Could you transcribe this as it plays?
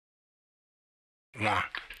1,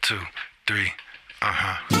 2, 3,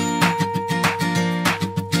 uh-huh.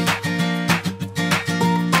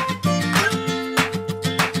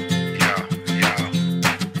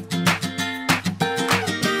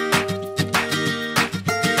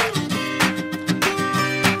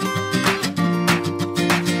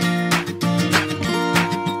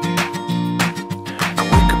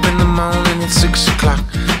 Morning at 6 o'clock.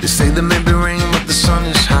 They say there may be rain, but the sun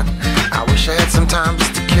is hot. I wish I had some time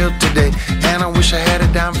just to kill today, and I wish I had a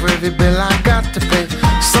dime for every bill I got to pay.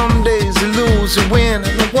 Some days you lose, you win,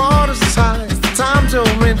 and the water's as high as the times you're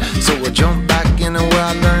in. So I jump back in where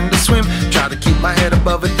I learned to swim, try to keep my head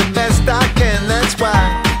above it the best I can. That's why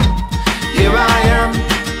here I am,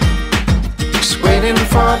 just waiting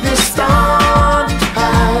for this storm to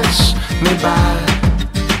pass me by.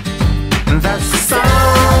 And that's the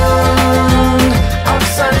sound of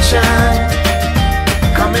sunshine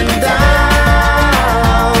coming down.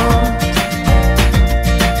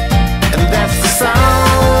 And that's the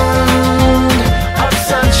sound of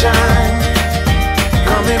sunshine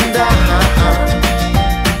coming down.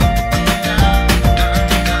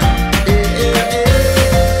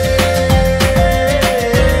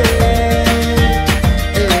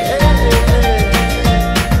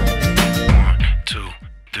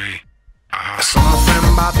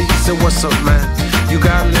 What's up, man? You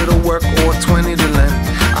got a little work or 20 to lend?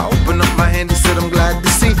 I opened up my hand and said I'm glad to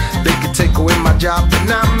see they could take away my job, but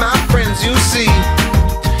not my friends, you see.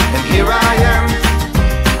 And here I am,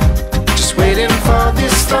 just waiting for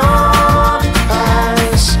this storm to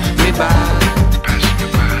pass me by.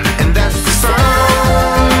 And that's the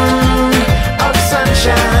sound of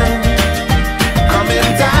sunshine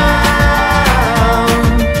coming down.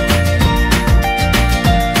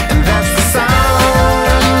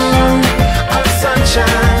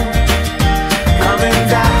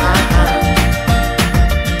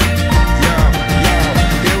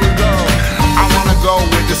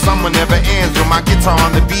 Summer never ends with my guitar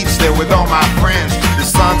on the beach there with all my friends. The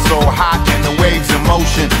sun's so hot and the waves in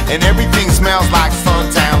motion, and everything smells like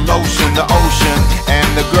suntan lotion. The ocean and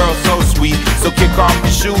the girl so sweet, so kick off your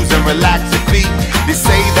shoes and relax your feet. They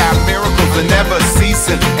say that miracles are never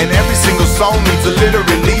ceasing, and every single song needs a little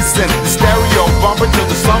releasing. The stereo bumper till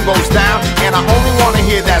the sun goes down, and I only wanna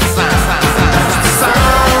hear that sound. The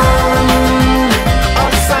sound of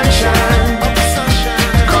sunshine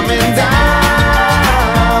coming down.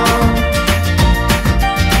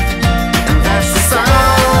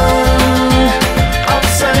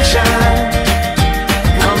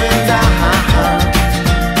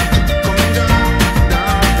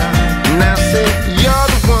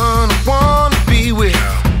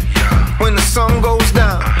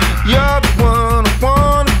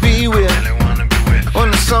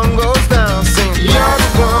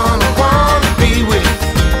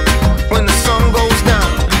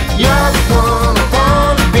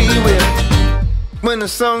 When the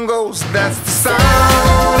sun goes, that's the sound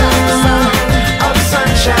of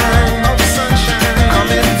sunshine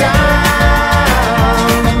coming down.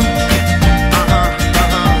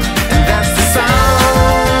 And that's the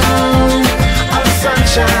sound of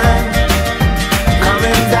sunshine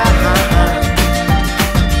coming down.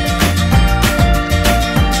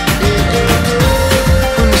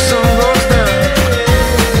 When the sun goes down,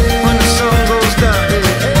 when the sun goes down.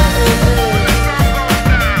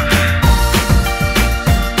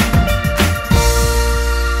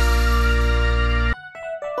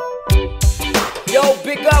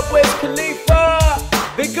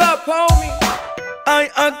 Big up, homie. I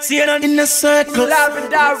octane in the circle. Live and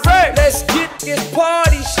direct. Let's get this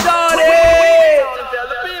party started.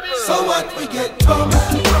 So what, we get drunk.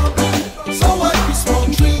 So what, we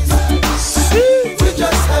smoke trees. We're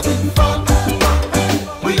just having fun.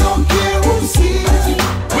 We don't care who sees.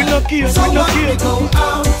 We don't care, so we don't what, care. We go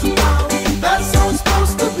out. That's how it's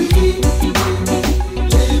supposed to be.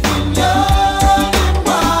 Living young and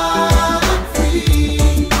wild and free.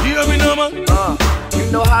 You hear me now, man? You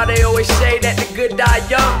know how they always say that the good die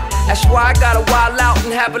young. That's why I gotta wild out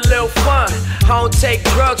and have a little fun. I don't take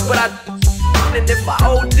drugs, but I and if I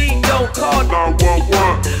OD, don't call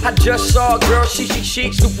 911. I just saw a girl,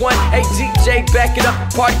 she's the one. Hey DJ, back it up,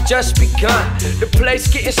 the party just begun. The place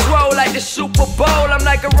getting swole like the Super Bowl. I'm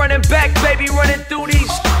like a running back, baby, running through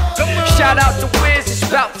these. Shout out to Wiz, it's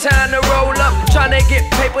about time to roll up. Tryna get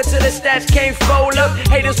paper till the stats can't fold up.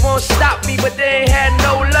 Haters won't stop me, but they ain't had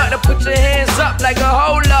no luck. Now put your hands up like a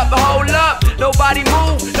hold up, hold up. Nobody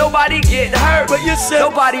move, nobody get hurt. But you said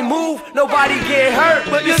nobody move, nobody get hurt.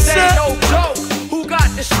 But you this said ain't no joke. Who got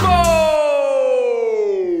the smoke?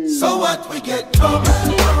 So what, we get drunk.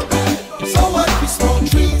 So what, we smoke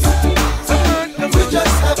trees. We're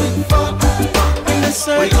just having fun.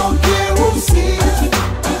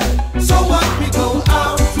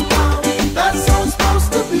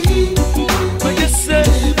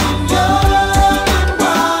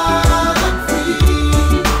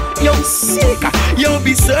 sick. You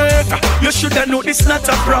berserk. You shoulda know this not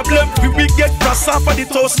a problem. We will get cross off of the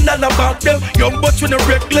 $1,000 about them. Young but we no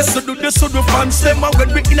reckless, so do this so do fans them. And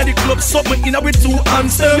when we inna the club, something inna with 2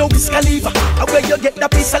 hands them. Yo, Wiz Khalifa, where you get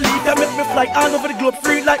that piece of leaf? Make me fly all over the globe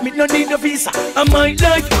free like me no need a visa. And my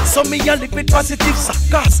life, so me a live with positive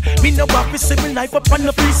cause me no want to see me life up on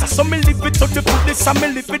the visa. So me live it to the fullest and me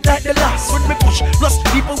live it like the last. When me push, plus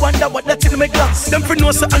people wonder what that's in my glass. Them for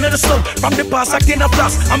know so another stuff from the past I can't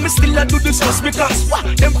blast. And me still a do this just because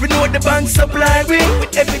them for know the bank supply me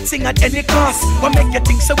with everything at any cost. What make you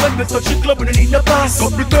think so when we touch the club we don't need no pass?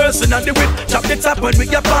 Couple person on the whip, chop the top when we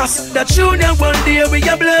get past. That tune and one day we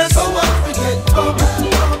get blessed. So what we get bumped,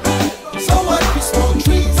 so what we smoke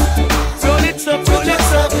trees. Roll it up, We roll it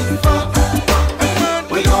just up. having fun.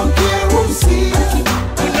 We don't care who sees.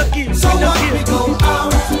 We no give, So we no what we give. go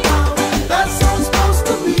out, that's how it's supposed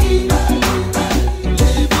to be.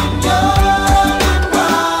 Living young and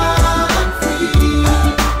wild and free.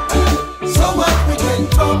 So what we get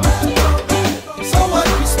drunk, so what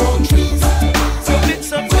we smoke trees. Roll it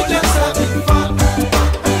up, We roll it just up. having fun.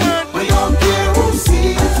 We don't care who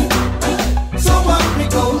sees. So what we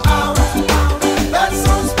go out, that's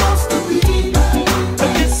how it's supposed to be.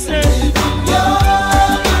 Yes, sir. Living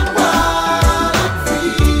young and wild and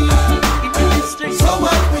free. So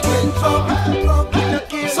what we get drunk,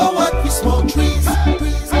 so what we smoke trees.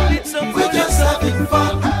 We just having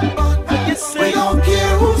fun. We don't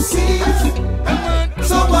care who sees.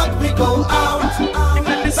 So what we go out,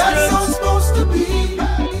 that's how it's supposed to be.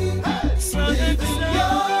 Living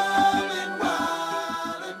young and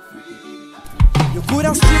wild and free. You could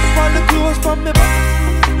have stripped all the clothes from me back.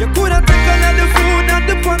 You could have taken all the food and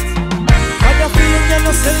the pot. But I feeling you're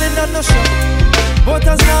not selling at no shop. But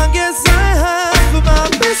as long as I have my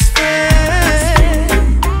best friend,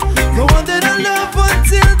 the one that I love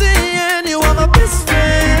until the end, you are my best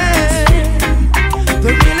friend. The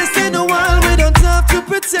realest in the world, we don't have to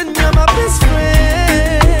pretend you're my best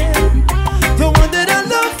friend. The one that I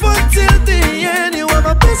love until the end, you are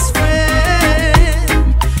my best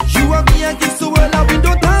friend. You and me against the world and we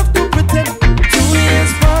don't have to pretend. 2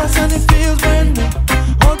 years pass and it feels brand new.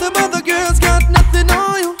 All them other girls got nothing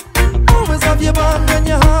on you. Always have your bond when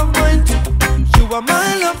you have mine too. You are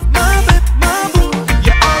my love, my babe, my boo.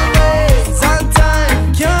 You're always on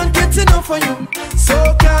time, can't get enough of you. So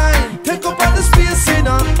kind, take up all the space in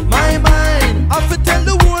my mind. I have to tell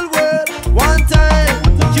the whole world one time.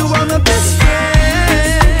 You are my best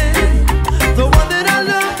friend, the one that I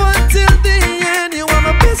love until the end. You are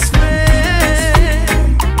my best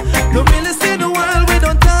friend, the realest in the world. We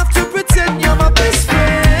don't have to pretend. You're my best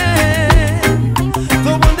friend,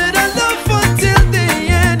 the one that I love until the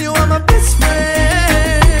end. You are my best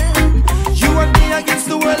friend. You and me against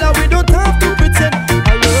the world, and we don't have to pretend.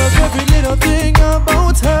 I love every little thing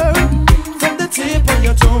about her, from the tip of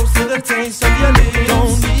your toes to the taste of your lips.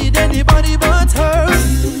 Don't need anybody but her,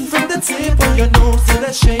 from the tip of your nose to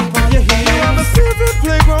the shape of your hips. You are my favorite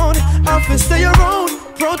playground, I feel stay around.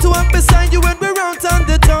 Proud to walk beside you when we're out on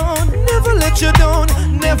the town. Never let you down,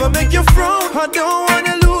 never make you frown. I don't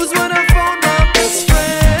wanna lose when I found my best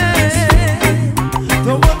friend,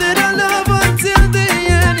 the one that I love until the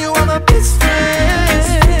end. You are my best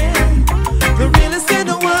friend, the realest in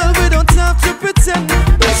the world. We don't have to pretend.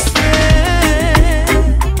 Best friend,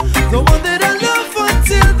 the one that I love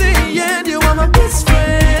until the end. You are my best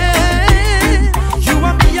friend. You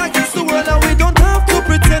and me against the world and we don't have to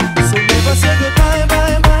pretend. So never say goodbye,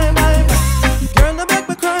 bye, bye, bye, bye. Girl, don't make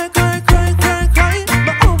me cry, cry, cry, cry, cry.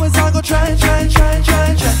 But always I go try, try, try,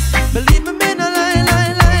 try, try. Believe me,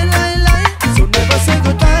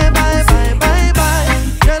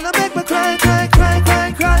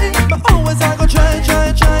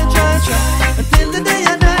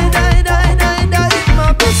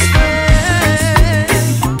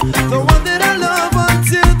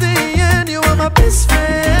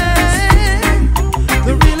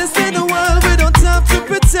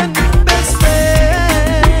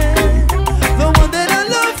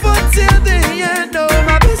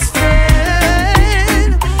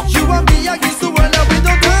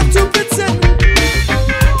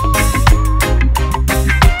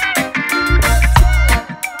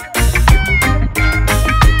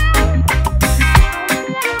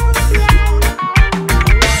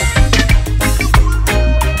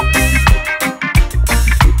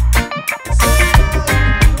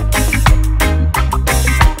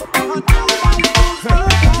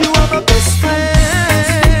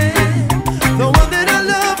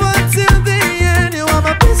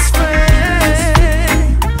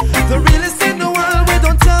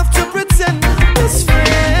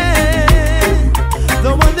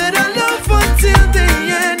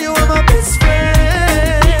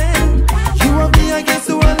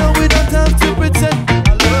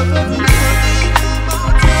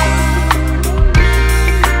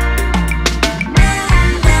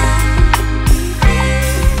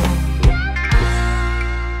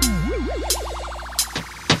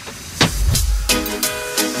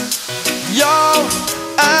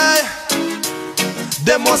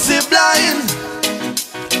 Them must be blind.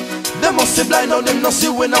 Them must be blind, now them not see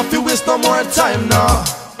we not fi waste no more time now.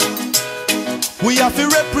 We have to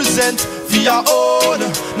represent for your own.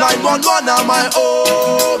 911 on my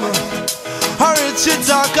own. I heard you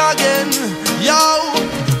talk again, yo.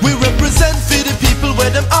 We represent for the people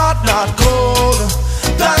where them heart not cold.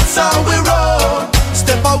 That's how we roll.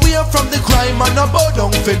 Step away from the crime and no bow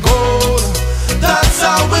down for gold. That's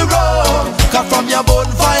how we roll. Cause from your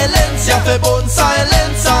bone violence, you have a bone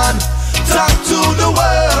silence and talk to the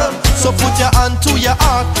world. So put your hand to your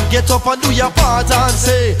heart, get up and do your part and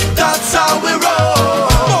say, that's how we roll.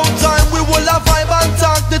 More time we will have vibe and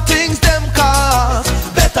talk the things them cause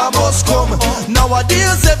better must come.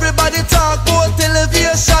 Nowadays everybody talk about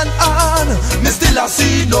elevation and me still a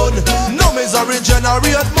see none. No misery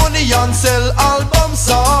generate money and sell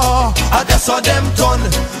albums, so I guess how them done.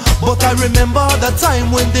 But I remember the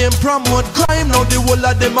time when them promote crime. Now the whole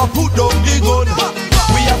of them a put down the gun.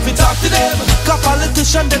 We have to talk to them, cause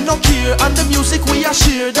politicians them no care. And the music we a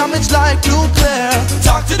share, damage like nuclear.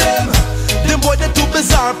 Talk to them, them boy they too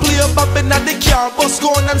bizarre. Play a bobbing at the car, bus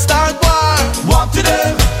gun and start war. Walk to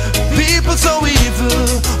them, people so evil.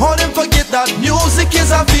 All them forget that music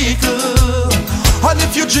is a vehicle. And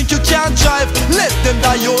if you drink you can't drive, let them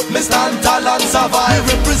die out, me stand tall and survive.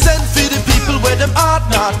 We represent for the people where them heart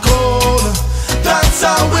not cold. That's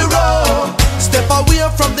how we roll. Step away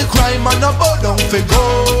from the crime and no bow down for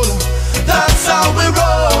gold. That's how we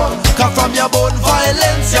roll. Cause from your bone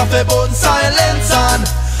violence, you have a bone silence and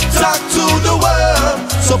talk to the world.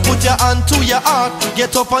 So put your hand to your heart,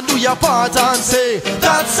 get up and do your part and say,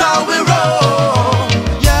 that's how we roll.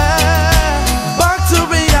 Yeah, back to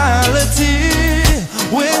reality.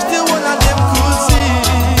 Where's the one of them could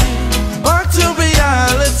see? Back to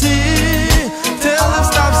reality. Tell them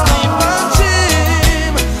stop sleep and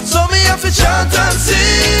dream. So me have to chant and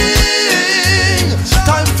sing.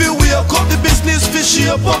 Time for wake up, the business fi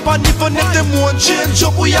shape up. And even if them won't change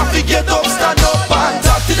up, we have to get up, stand up and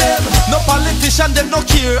talk to them. No politician, them no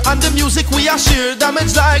care. And the music we a share,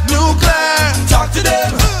 damage like nuclear. Talk to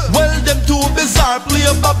them, well them too bizarre. Play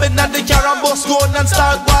a bobbing at the car and bus gun and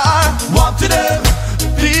start war. Walk to them,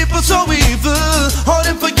 people so evil. All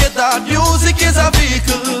them forget that music is a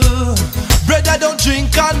vehicle. Brother don't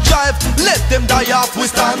drink and drive, let them die off, we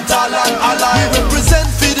stand tall and alive. We represent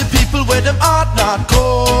for the people where them heart not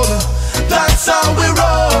cold. That's how we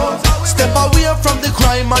roll. Step away from the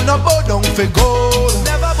crime and no bow down for gold.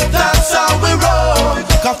 That's how we roll.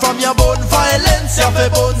 Cause from your bone violence, you have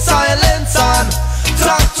a bone silence and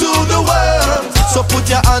talk to the world. So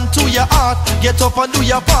put your hand to your heart, get up and do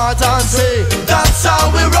your part and say, that's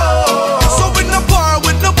how we roll. So with no bar,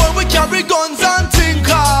 with no boy, we carry guns and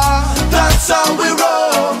tinker. That's how we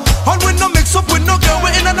roll. And we no mix up with no girl,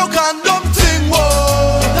 we in a no condom thing,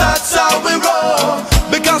 whoa. That's how we roll.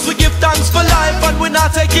 Because we give thanks for life and we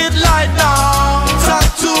not take it light now. Talk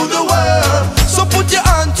to the world. So put your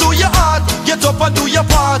hand to your heart, get up and do your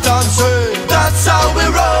part and say, that's how we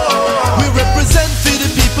roll. We represent for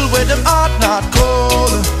the people where them heart not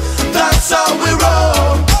cold. That's how we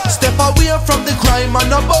roll. Step away from the crime and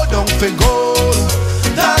no bow down for gold.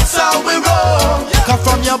 That's how we roll. Cause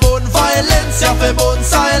from your bone violence, you have a bone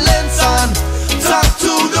silence and talk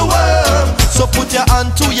to the world. So put your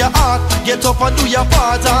hand to your heart, get up and do your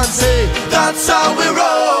part and say, that's how we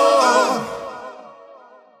roll.